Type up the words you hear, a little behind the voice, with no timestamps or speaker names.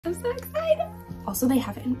I'm so excited. Also, they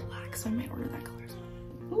have it in black, so I might order that color as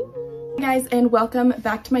well. Hey guys, and welcome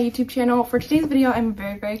back to my YouTube channel. For today's video, I'm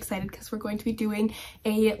very excited because we're going to be doing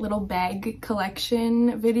a little bag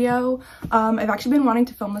collection video. I've actually been wanting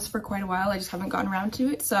to film this for quite a while. I just haven't gotten around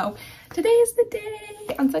to it, so today is the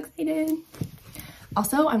day. I'm so excited.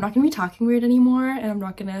 Also, I'm not gonna be talking weird anymore, and I'm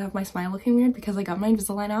not gonna have my smile looking weird because I got my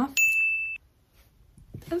Invisalign off.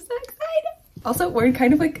 I'm so excited. Also, we're in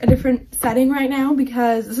kind of like a different setting right now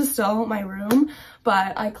because this is still my room,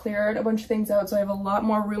 but I cleared a bunch of things out, so I have a lot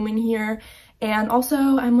more room in here. And also,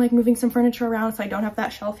 I'm like moving some furniture around, so I don't have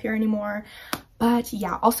that shelf here anymore. But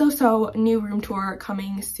yeah, also, so new room tour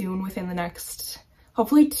coming soon within the next,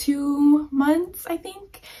 hopefully 2 months, I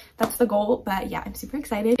think. That's the goal, but yeah, I'm super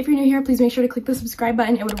excited. If you're new here, please make sure to click the subscribe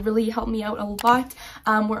button. It would really help me out a lot.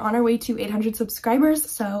 We're on our way to 800 subscribers,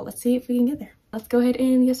 so let's see if we can get there. Let's go ahead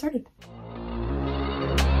and get started.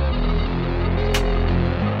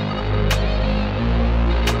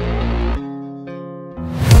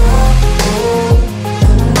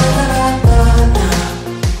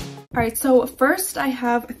 Alright, so first I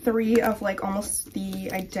have 3 of like almost the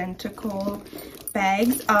identical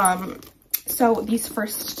bags. So these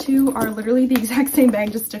first 2 are literally the exact same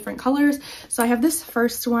bag, just different colors. So I have this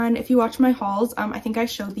first one. If you watch my hauls, I think I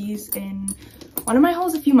showed these in one of my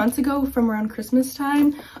hauls a few months ago from around Christmas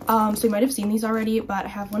time. So you might have seen these already, but I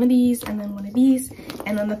have one of these and then one of these.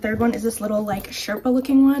 And then the third one is this little like Sherpa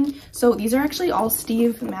looking one. So these are actually all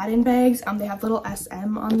Steve Madden bags. They have little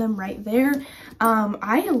SM on them right there.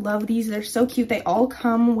 I love these. They're so cute. They all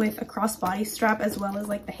come with a crossbody strap as well as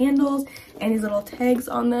like the handles and these little tags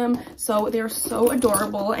on them. So they're so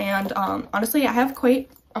adorable. And honestly, I have quite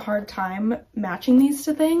a hard time matching these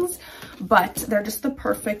to things, but they're just the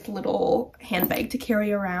perfect little handbag to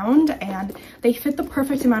carry around, and they fit the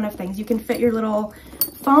perfect amount of things. You can fit your little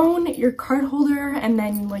phone, your card holder, and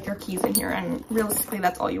then like your keys in here, and realistically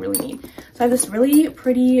that's all you really need. So I have this really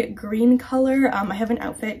pretty green color. I have an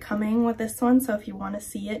outfit coming with this one, so if you want to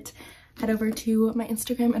see it, head over to my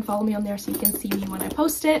Instagram and follow me on there so you can see me when I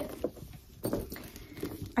post it.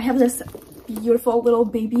 I have this beautiful little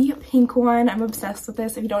baby pink one. I'm obsessed with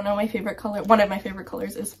this. If you don't know, my favorite color, one of my favorite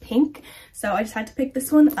colors is pink, so I just had to pick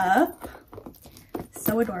this one up.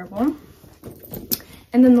 So adorable.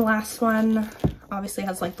 And then the last one obviously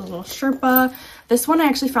has like the little Sherpa. This one I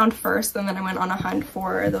actually found first, and then I went on a hunt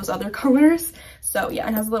for those other colors. So yeah,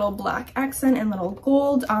 it has a little black accent and little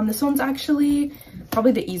gold. This one's actually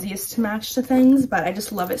probably the easiest to match to things, but I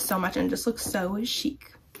just love it so much and it just looks so chic.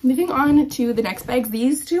 Moving on to the next bags.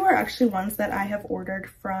 These 2 are actually ones that I have ordered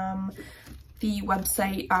from the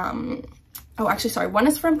website. Oh, actually, sorry. One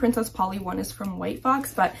is from Princess Polly, one is from White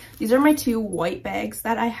Fox, but these are my 2 white bags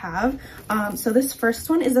that I have. So this first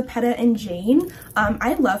one is a Petta and Jane.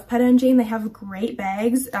 I love Petta and Jane. They have great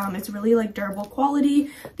bags. It's really like durable quality.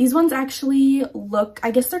 These ones actually look, I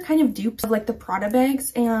guess they're kind of dupes of like the Prada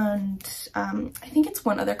bags, and I think it's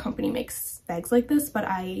one other company makes bags like this, but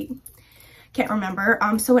I can't remember.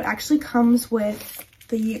 So it actually comes with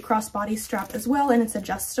the crossbody strap as well, and it's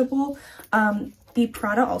adjustable. The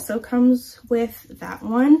Prada also comes with that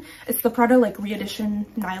one. It's the Prada like re-edition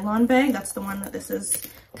nylon bag. That's the one that this is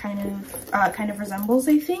kind of resembles,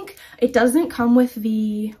 I think. It doesn't come with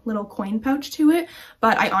the little coin pouch to it,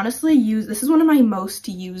 but I honestly this is one of my most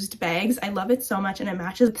used bags. I love it so much, and it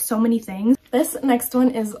matches with so many things. This next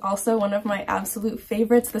one is also one of my absolute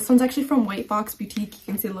favorites. This one's actually from White Fox Boutique.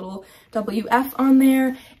 You can see a little WF on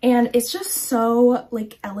there, and it's just so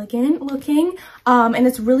like elegant looking, and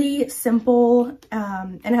it's really simple,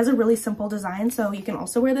 and has a really simple design, so you can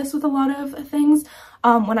also wear this with a lot of things.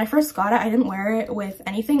 When I first got it, I didn't wear it with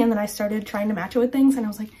anything, and then I started trying to match it with things, and I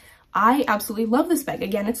was like, I absolutely love this bag.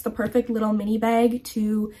 Again, it's the perfect little mini bag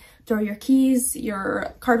to throw your keys,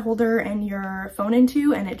 your card holder, and your phone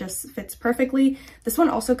into, and it just fits perfectly. This one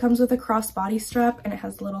also comes with a crossbody strap, and it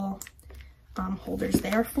has little holders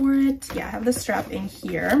there for it. Yeah, I have the strap in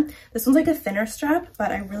here. This one's like a thinner strap,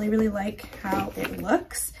 but I really like how it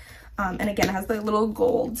looks. And again, it has the little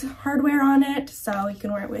gold hardware on it, so you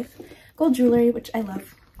can wear it with gold jewelry, which I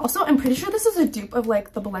love. Also, I'm pretty sure this is a dupe of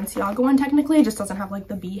like the Balenciaga one technically. It just doesn't have like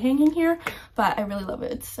the bee hanging here, but I really love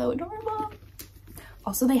it. It's so adorable.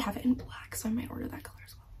 Also, they have it in black, so I might order that color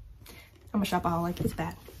as well. I'm a shopaholic, it's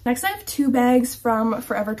bad. Next, I have 2 bags from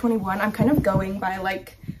Forever21. I'm kind of going by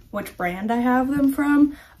like which brand I have them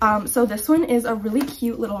from. So this one is a really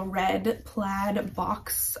cute little red plaid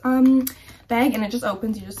box bag, and it just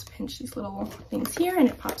opens. You just pinch these little things here and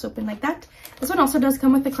it pops open like that. This one also does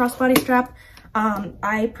come with the crossbody strap.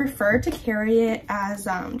 I prefer to carry it as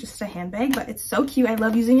just a handbag, but it's so cute. I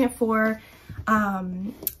love using it for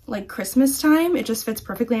like Christmas time. It just fits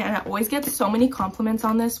perfectly, and I always get so many compliments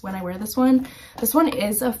on this when I wear this one. This one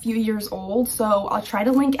is a few years old, so I'll try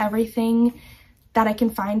to link everything that I can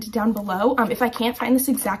find down below. If I can't find this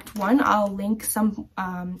exact one, I'll link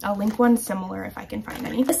one similar if I can find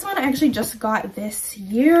any. This one I actually just got this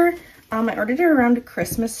year. I ordered it around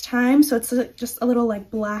Christmas time, so it's just a little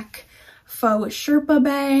like black faux Sherpa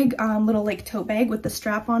bag, little like tote bag with the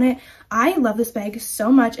strap on it. I love this bag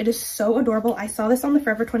so much. It is so adorable. I saw this on the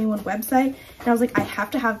Forever21 website and I was like, I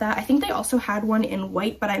have to have that. I think they also had one in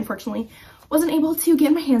white, but I unfortunately wasn't able to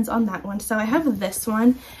get my hands on that one. So I have this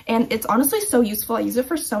one, and it's honestly so useful. I use it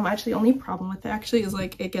for so much. The only problem with it actually is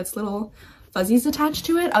like it gets little fuzzies attached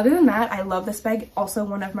to it. Other than that, I love this bag. Also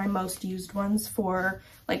one of my most used ones for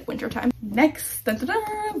like winter time. Next,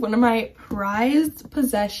 one of my prized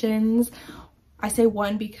possessions. I say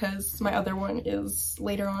one because my other one is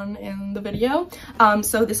later on in the video.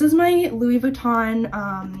 So this is my Louis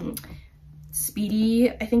Vuitton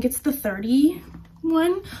Speedy, I think it's the 30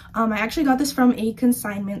 one. I actually got this from a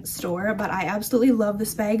consignment store, but I absolutely love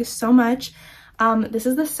this bag so much. This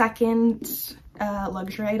is the second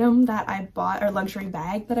luxury item that I bought, or luxury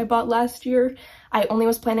bag that I bought last year. I only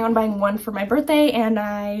was planning on buying one for my birthday, and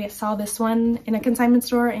I saw this one in a consignment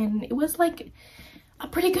store and it was like a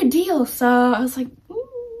pretty good deal, so I was like,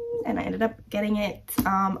 and I ended up getting it.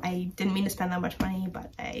 I didn't mean to spend that much money,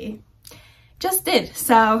 but I just did.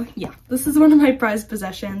 So yeah, this is one of my prized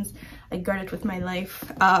possessions. I guard it with my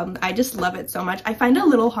life. I just love it so much. I find it a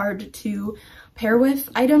little hard to pair with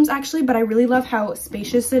items actually, but I really love how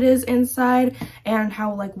spacious it is inside and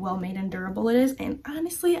how like well made and durable it is, and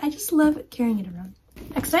honestly I just love carrying it around.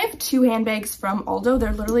 Next I have two handbags from Aldo.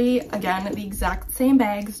 They're literally, again, the exact same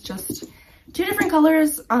bags, just two different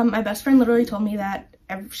colors. My best friend literally told me that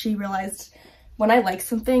she realized when I like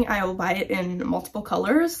something, I will buy it in multiple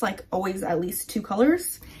colors, like always at least two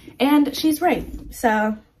colors, and she's right.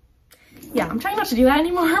 So yeah, I'm trying not to do that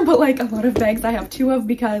anymore, but like a lot of bags I have two of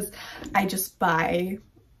because I just buy,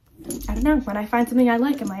 I don't know, when I find something I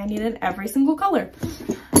like, I need it every single color.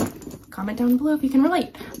 Comment down below if you can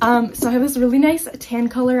relate. So I have this really nice tan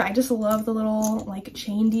color. I just love the little like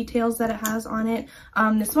chain details that it has on it.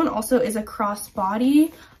 This one also is a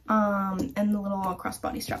crossbody. And the little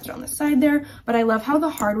crossbody straps are on the side there, but I love how the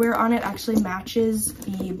hardware on it actually matches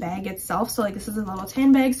the bag itself. So like this is a little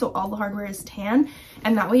tan bag, so all the hardware is tan,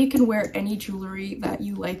 and that way you can wear any jewelry that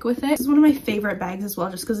you like with it. This is one of my favorite bags as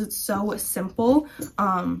well, just because it's so simple,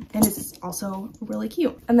 and it's also really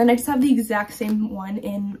cute. And then I just have the exact same one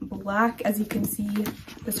in black. As you can see,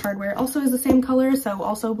 this hardware also is the same color, so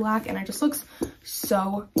also black, and it just looks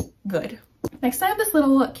so good. Next I have this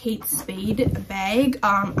little Kate Spade bag.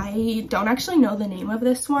 I don't actually know the name of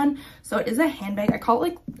this one, so it is a handbag. I call it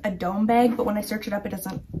like a dome bag, but when I search it up it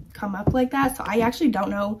doesn't come up like that, so I actually don't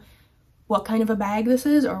know what kind of a bag this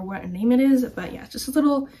is or what name it is, but yeah, it's just a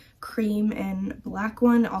little cream and black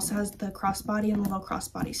one. It also has the crossbody and little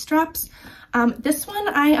crossbody straps. This one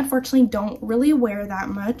I unfortunately don't really wear that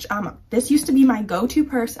much. This used to be my go-to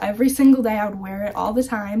purse every single day. I would wear it all the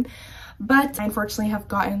time. But I unfortunately have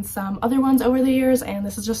gotten some other ones over the years, and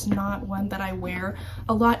this is just not one that I wear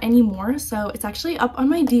a lot anymore. So it's actually up on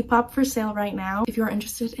my Depop for sale right now. If you're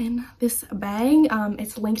interested in this bag,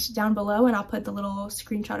 it's linked down below, and I'll put the little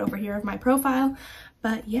screenshot over here of my profile.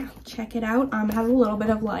 But yeah, check it out. It has a little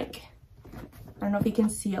bit of like, I don't know if you can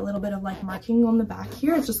see, a little bit of like marking on the back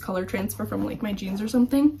here. It's just color transfer from like my jeans or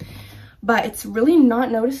something. But it's really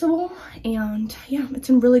not noticeable, and yeah, it's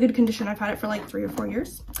in really good condition. I've had it for like 3 or 4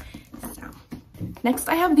 years. So next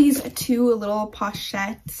I have these two little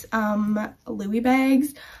pochette Louis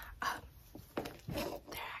bags. They're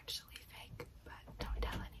actually fake, but don't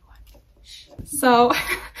tell anyone. Shh. So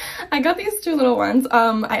I got these two little ones.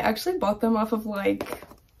 I actually bought them off of like,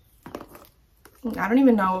 I don't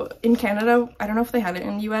even know, in Canada. I don't know if they had it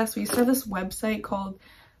in the US. We used to have this website called,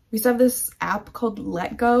 we used to have this app called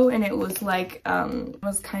Let Go, and it was like, it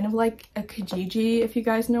was kind of like a Kijiji, if you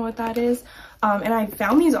guys know what that is. And I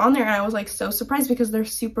found these on there, and I was like so surprised because they're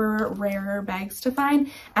super rare bags to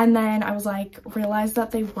find. And then I was like, realized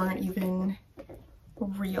that they weren't even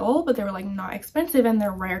real, but they were like not expensive and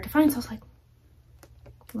they're rare to find. So I was like,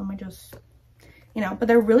 let me just, you know, but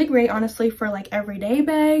they're really great honestly for like everyday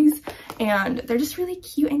bags, and they're just really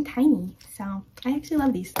cute and tiny, so I actually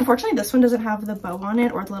love these. Unfortunately this one doesn't have the bow on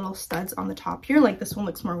it or the little studs on the top here. Like this one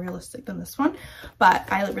looks more realistic than this one, but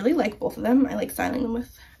I really like both of them. I like styling them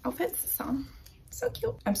with outfits, so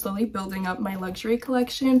cute. I'm slowly building up my luxury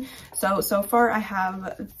collection. So far I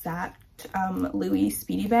have that Louis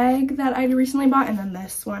Speedy bag that I recently bought, and then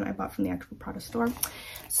this one I bought from the actual Prada store.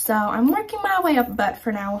 So I'm working my way up, but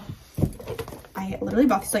for now I literally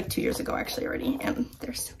bought these like 2 years ago actually already, and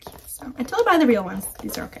they're so cute. So until I buy the real ones,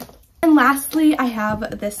 these are okay. And lastly, I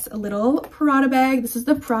have this little Prada bag. This is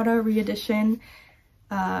the Prada re-edition,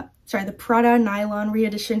 the Prada Nylon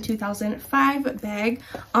re-edition 2005 bag.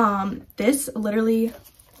 This literally,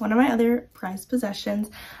 one of my other prized possessions.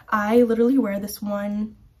 I literally wear this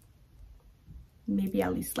one maybe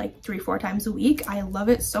at least like 3-4 times a week. I love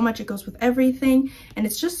it so much. It goes with everything, and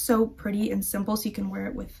it's just so pretty and simple, so you can wear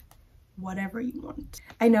it with whatever you want.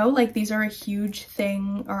 I know like these are a huge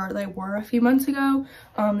thing, or they were a few months ago.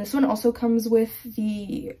 This one also comes with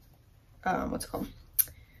the what's it called?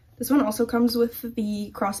 This one also comes with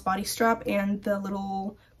the crossbody strap and the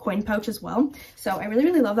little coin pouch as well. So I really,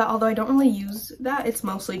 really love that, although I don't really use that. It's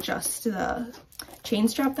mostly just the chain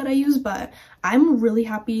strap that I use, but I'm really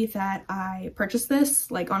happy that I purchased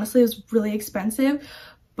this. Like, honestly, it was really expensive,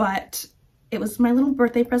 but it was my little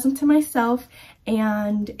birthday present to myself,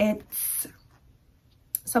 and it's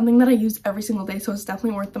something that I use every single day, so it's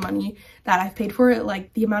definitely worth the money that I've paid for it.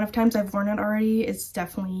 Like, the amount of times I've worn it already is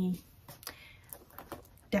definitely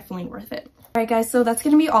worth it. Alright guys, so that's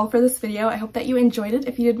gonna be all for this video. I hope that you enjoyed it.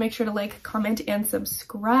 If you did, make sure to like, comment, and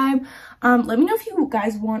subscribe. Let me know if you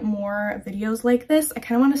guys want more videos like this. I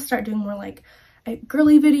kind of want to start doing more like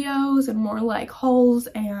girly videos and more like hauls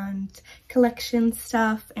and collection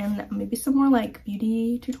stuff, and maybe some more like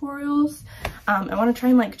beauty tutorials. I want to try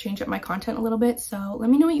and like change up my content a little bit, so let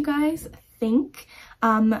me know what you guys think.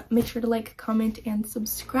 Make sure to like, comment, and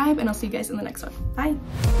subscribe, and I'll see you guys in the next one.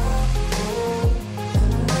 Bye!